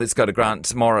Let's go to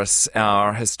Grant Morris,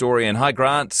 our historian. Hi,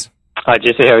 Grant. Hi,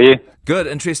 Jesse. How are you? Good.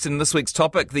 Interested in this week's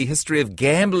topic, the history of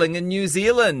gambling in New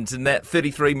Zealand, and that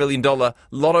 $33 million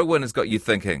Lotto win has got you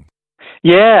thinking.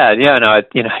 Yeah, just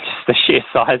the sheer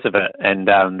size of it and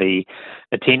the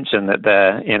attention that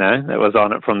that was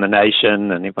on it from the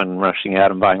nation and everyone rushing out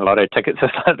and buying Lotto tickets.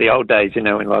 It's like the old days, when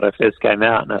Lotto first came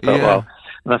out, and I thought, well,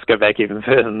 I must go back even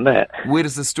further than that. Where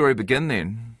does the story begin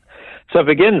then? So it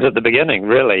begins at the beginning,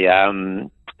 really.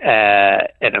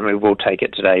 And we'll take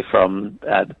it today from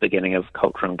the beginning of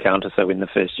cultural encounter, so when the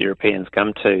first Europeans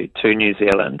come to New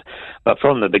Zealand. But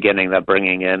from the beginning, they're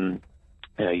bringing in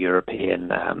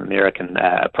European, American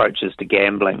approaches to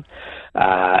gambling,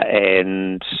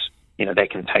 and that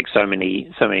can take so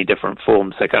many different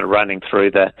forms. So kind of running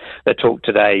through the talk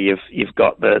today, you've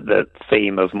got the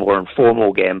theme of more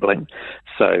informal gambling.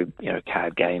 So,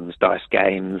 card games, dice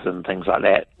games and things like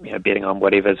that, betting on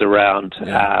whatever's around.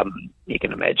 Yeah. You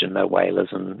can imagine the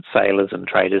whalers and sailors and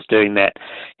traders doing that,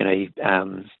 late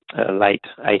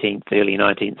 18th, early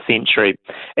 19th century.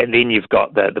 And then you've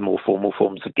got the more formal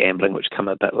forms of gambling, which come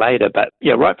a bit later. But,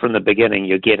 right from the beginning,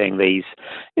 you're getting these,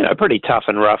 pretty tough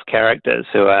and rough characters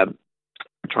who are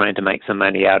trying to make some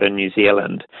money out in New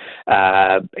Zealand,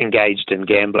 engaged in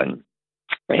gambling.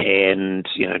 And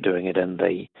doing it in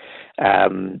the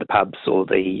pubs or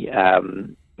the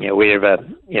wherever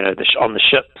on the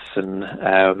ships and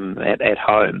at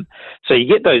home. So you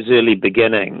get those early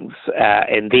beginnings,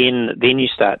 and then you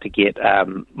start to get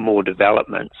more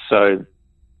development. So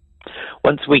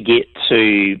once we get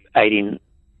to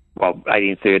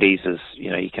 1830s, is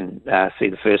you can see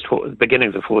the first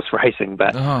beginnings of horse racing,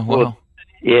 but more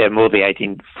the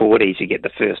 1840s, you get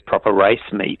the first proper race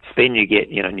meets. Then you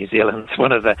get, New Zealand's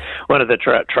one of the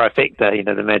trifecta,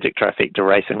 the magic trifecta: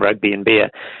 racing, rugby, and beer.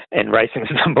 And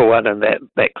racing's number one in that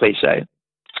cliche,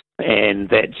 and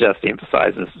that just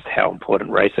emphasises how important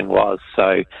racing was.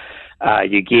 So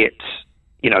you get,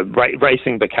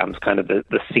 racing becomes kind of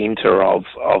the centre of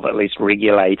at least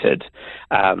regulated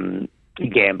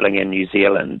gambling in New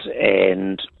Zealand,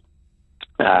 and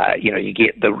you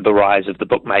get the rise of the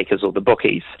bookmakers or the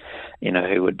bookies,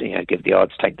 who would give the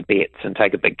odds, take the bets, and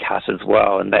take a big cut as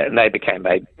well. And they became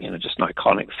just an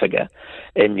iconic figure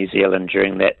in New Zealand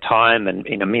during that time. And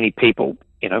many people,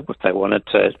 if they wanted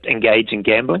to engage in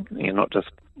gambling, not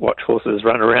just watch horses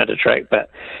run around a track,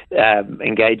 but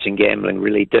engage in gambling,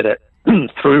 really did it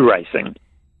through racing.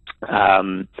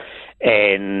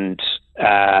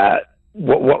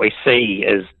 What we see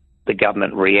is the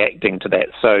government reacting to that.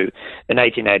 So in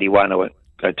 1881, I won't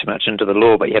go too much into the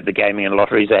law, but you have the Gaming and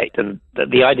Lotteries Act, and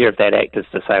the idea of that act is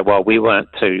to say, well, we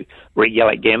want to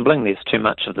regulate gambling. There's too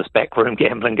much of this backroom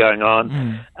gambling going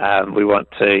on. We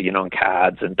want to, on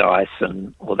cards and dice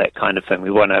and all that kind of thing. We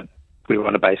want to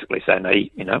basically say, no,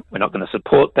 we're not going to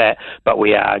support that, but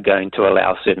we are going to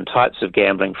allow certain types of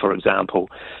gambling, for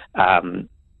example,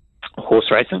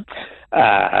 horse racing,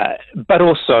 but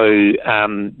also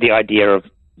the idea of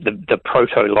the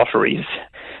proto-lotteries.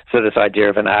 So this idea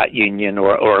of an art union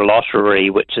or a lottery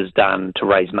which is done to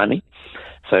raise money.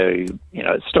 So,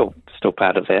 it's still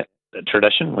part of that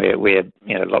tradition where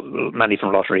money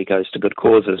from lottery goes to good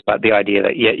causes. But the idea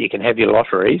that, you can have your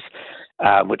lotteries,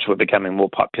 which were becoming more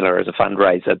popular as a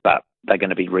fundraiser, but they're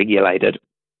going to be regulated.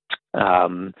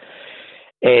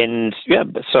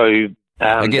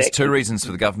 I guess two reasons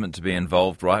for the government to be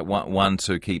involved, right? One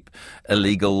to keep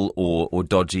illegal or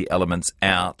dodgy elements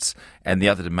out, and the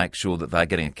other to make sure that they're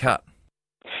getting a cut.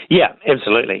 Yeah,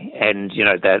 absolutely. And,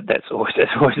 that's always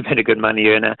been a good money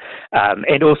earner.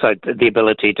 And also the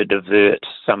ability to divert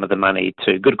some of the money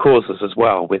to good causes as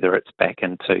well, whether it's back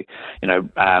into,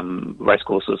 race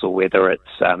courses or whether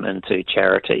it's into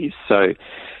charities. So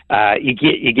you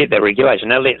get that regulation.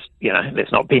 Now let's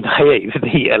not be naive.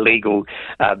 The illegal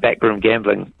backroom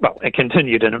gambling, well, it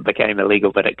continued and it became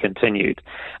illegal, but it continued,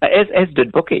 as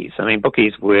did bookies. I mean,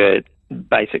 bookies were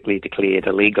basically declared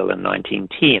illegal in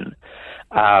 1910.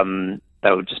 They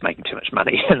were just making too much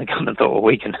money, and the government thought, well,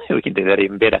 we can do that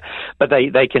even better. But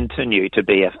they continue to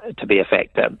be a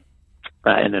factor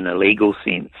in an illegal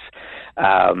sense,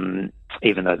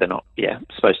 even though they're not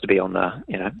supposed to be on the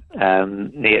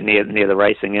near the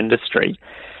racing industry.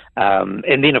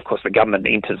 And then of course the government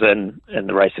enters in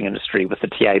the racing industry with the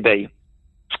TAB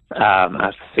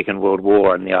after the Second World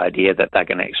War, and the idea that they're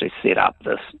going to actually set up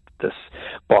this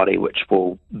body which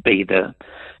will be the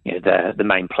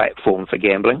main platform for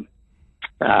gambling.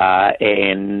 TAB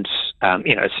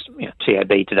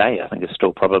today, I think, is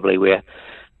still probably where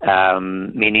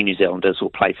many New Zealanders will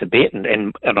place a bet,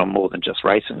 and on more than just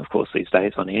racing, of course, these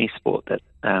days, on any sport that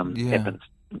happens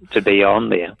to be on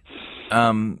there.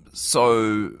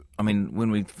 So, I mean, when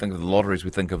we think of the lotteries,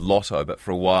 we think of Lotto, but for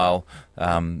a while,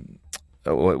 it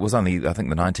was only, I think,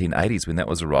 the 1980s when that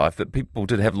was arrived, that people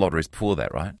did have lotteries before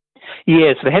that, right?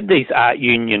 Yeah, so they had these art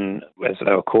union, as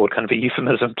they were called, kind of a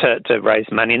euphemism to raise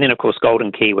money. And then, of course,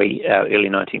 Golden Kiwi, early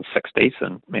 1960s,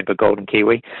 and remember Golden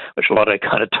Kiwi, which Lotto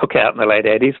kind of took out in the late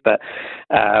 80s, but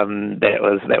that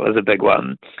was a big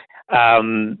one.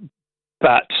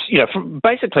 But,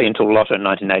 basically until Lotto in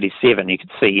 1987, you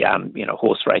could see,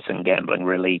 horse racing, gambling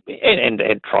really, and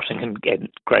trotting and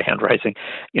greyhound racing,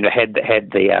 had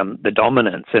the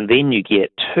dominance. And then you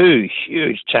get two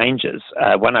huge changes,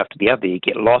 one after the other. You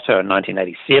get Lotto in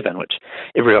 1987, which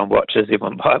everyone watches,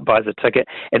 everyone buys a ticket.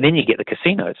 And then you get the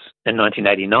casinos in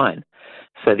 1989.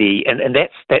 So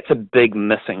that's a big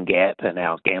missing gap in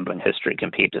our gambling history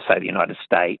compared to, say, the United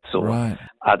States or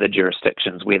other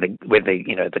jurisdictions where the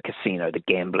casino, the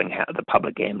gambling house, the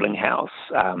public gambling house,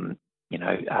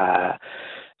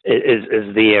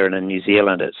 is there. And in New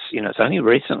Zealand, it's only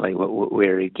recently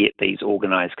where you get these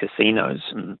organised casinos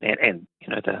and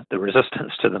the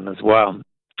resistance to them as well.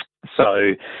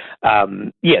 So,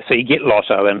 so you get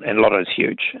Lotto, and Lotto's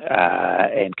huge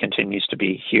and continues to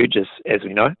be huge, as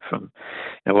we know from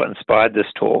what inspired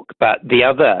this talk. But the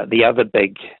other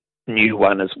big new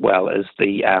one as well is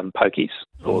the pokies,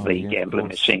 or the gambling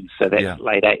machines. So that's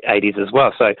late 80s as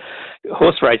well. So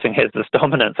horse racing has this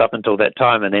dominance up until that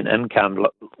time, and then in comes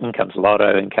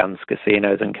Lotto, in comes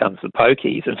casinos, in comes the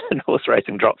pokies, and horse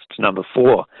racing drops to number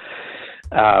 4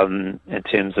 in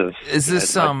terms of... Is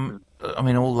this...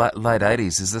 all late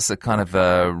 80s, is this a kind of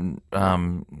a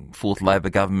fourth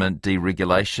Labor government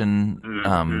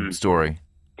deregulation story?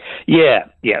 Yeah,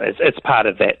 it's part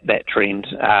of that trend.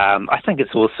 I think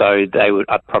it's also,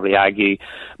 I'd probably argue,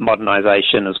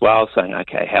 modernisation as well, saying,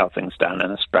 okay, how are things done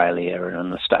in Australia and in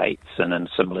the States and in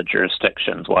similar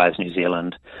jurisdictions? Why is New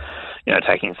Zealand,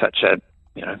 taking such a,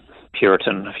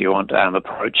 Puritan, if you want,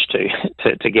 approach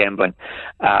to gambling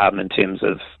in terms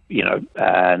of,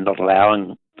 not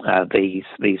allowing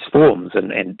these forms,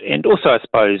 and also I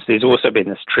suppose there's also been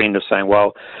this trend of saying,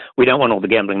 well, we don't want all the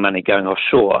gambling money going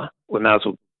offshore. We may as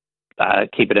well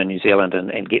keep it in New Zealand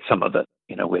and get some of it,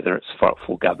 whether it's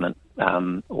for government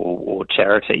or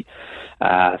charity.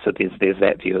 So there's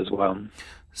that view as well.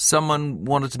 Someone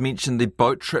wanted to mention the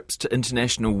boat trips to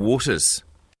international waters.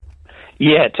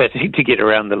 Yeah, to get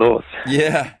around the laws.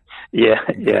 Yeah.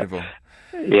 Incredible.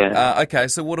 Yeah. Okay,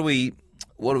 so what do we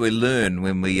learn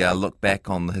when we look back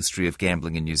on the history of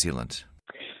gambling in New Zealand?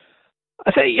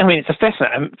 It's a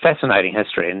fascinating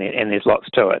history, and there's lots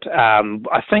to it.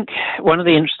 I think one of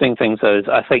the interesting things is,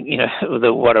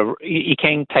 you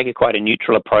can take quite a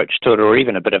neutral approach to it, or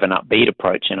even a bit of an upbeat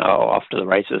approach. After the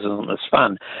races isn't this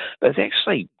fun, but it's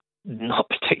actually not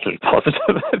particularly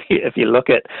positive if you look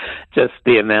at just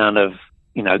the amount of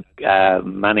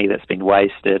money that's been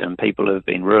wasted and people who have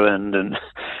been ruined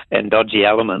and dodgy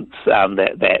elements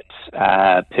that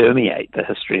permeate the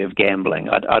history of gambling.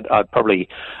 I'd probably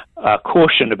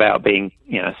caution about seeing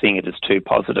it as too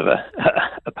positive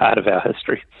a part of our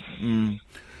history.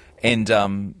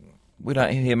 And we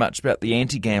don't hear much about the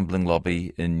anti-gambling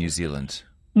lobby in New Zealand.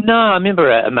 No, I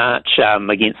remember a march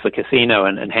against the casino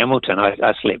in Hamilton.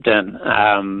 I slept in,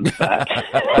 but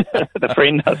the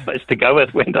friend I was supposed to go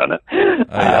with went on it,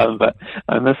 but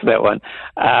I missed that one.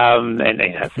 And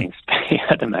it seems to be,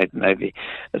 I don't know, maybe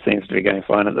it seems to be going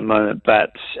fine at the moment.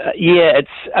 But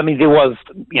there was,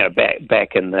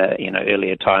 back in the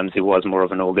earlier times, there was more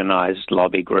of an organised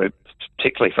lobby group,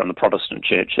 particularly from the Protestant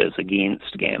churches,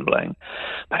 against gambling,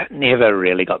 but it never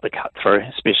really got the cut through,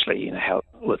 especially how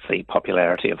with the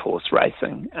popularity of horse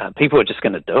racing. People are just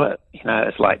going to do it.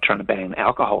 It's like trying to ban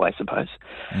alcohol, I suppose.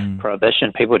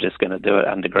 Prohibition, people are just going to do it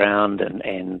underground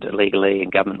and illegally,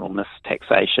 and government will miss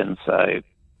taxation. So,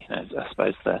 I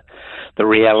suppose the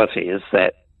reality is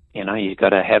that, you've got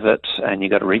to have it and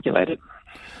you've got to regulate it.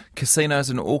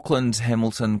 Casinos in Auckland,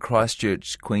 Hamilton,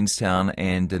 Christchurch, Queenstown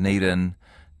and Dunedin.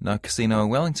 No casino in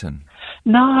Wellington.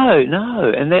 No,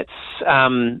 and that's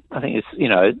I think it's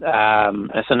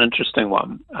it's an interesting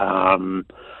one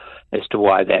as to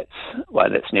why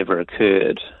that's never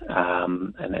occurred,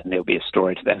 and there'll be a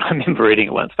story to that. I remember reading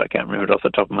it once, but I can't remember it off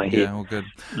the top of my head. Yeah, all good.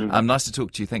 Nice to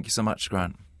talk to you. Thank you so much,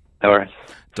 Grant. No worries.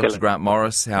 Dr. Grant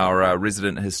Morris, our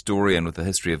resident historian with the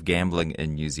history of gambling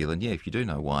in New Zealand. Yeah, if you do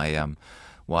know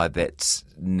why that's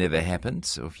never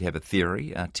happened, or if you have a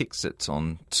theory, text it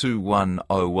on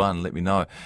 2101, let me know.